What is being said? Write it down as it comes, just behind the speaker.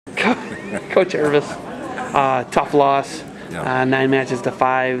Coach Urbas. Tough loss. Yeah. 9 matches to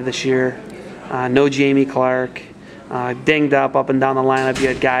 5 this year. No Jamie Clark. Dinged up and down the lineup. You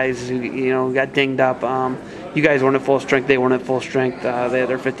had guys who got dinged up. You guys weren't at full strength. They weren't at full strength. They had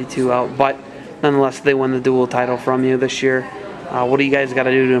their 52 out, but nonetheless, they won the dual title from you this year. What do you guys got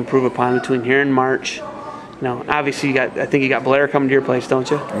to do to improve upon between here and March? Obviously, I think you got Blair coming to your place, don't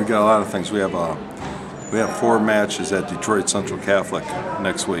you? We got a lot of things. We have 4 matches at Detroit Central Catholic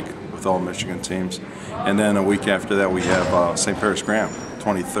next week with all Michigan teams, and then a week after that we have St. Paris Graham,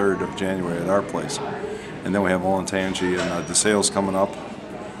 23rd of January at our place, and then we have Olentangy and DeSales coming up,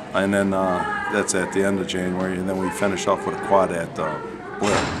 and then that's at the end of January, and then we finish off with a quad at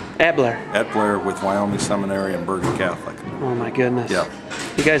Blair. At Blair. At Blair with Wyoming Seminary and Bergen Catholic. Oh my goodness. Yeah.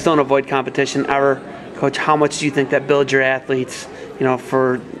 You guys don't avoid competition ever. Coach, how much do you think that builds your athletes,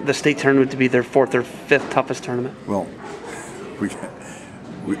 for the state tournament to be their 4th or 5th toughest tournament? Well, we've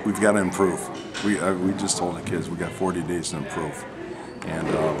got to improve. We just told the kids we got 40 days to improve, and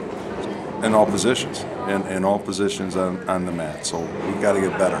in all positions, in all positions on the mat. So we've got to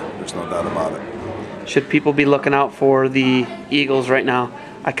get better. There's no doubt about it. Should people be looking out for the Eagles right now?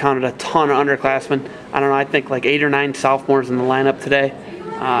 I counted a ton of underclassmen. I don't know, I think like 8 or 9 sophomores in the lineup today.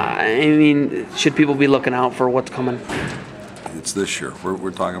 Should people be looking out for what's coming? It's this year. We're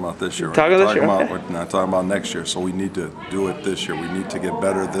talking about this year. Talking this year? Okay. We're not talking about next year. So we need to do it this year. We need to get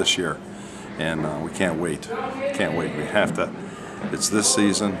better this year, and we can't wait. Can't wait. We have to. It's this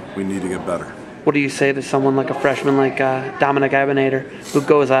season. We need to get better. What do you say to someone like a freshman like Dominic Abinator, who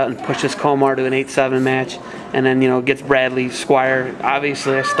goes out and pushes Comar to an 8-7 match, and then gets Bradley Squire,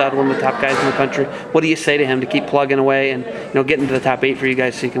 obviously a stud, one of the top guys in the country? What do you say to him to keep plugging away and getting to the top 8 for you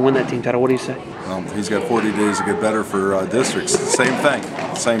guys so you can win that team title? What do you say? He's got 40 days to get better for districts. Same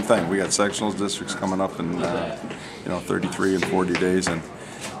thing. We got sectionals districts coming up in 33 and 40 days, and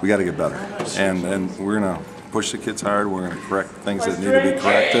we got to get better. And we're gonna push the kids hard. We're going to correct things that need to be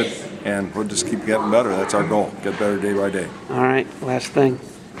corrected, and we'll just keep getting better. That's our goal, get better day by day. All right, last thing.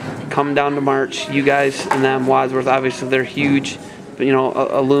 Come down to March. You guys and them, Wadsworth, obviously they're huge, but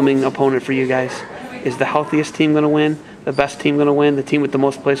a looming opponent for you guys. Is the healthiest team going to win? The best team going to win? The team with the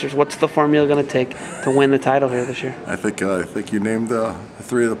most placers? What's the formula going to take to win the title here this year? I think you named the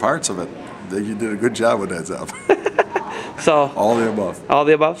 3 of the parts of it. You did a good job with that, Zeb. So all the above. All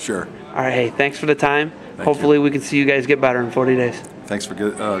the above? Sure. All right, hey, thanks for the time. Hopefully we can see you guys get better in 40 days. Thanks for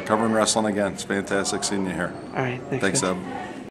covering wrestling again. It's fantastic seeing you here. All right, Thanks, Zeb.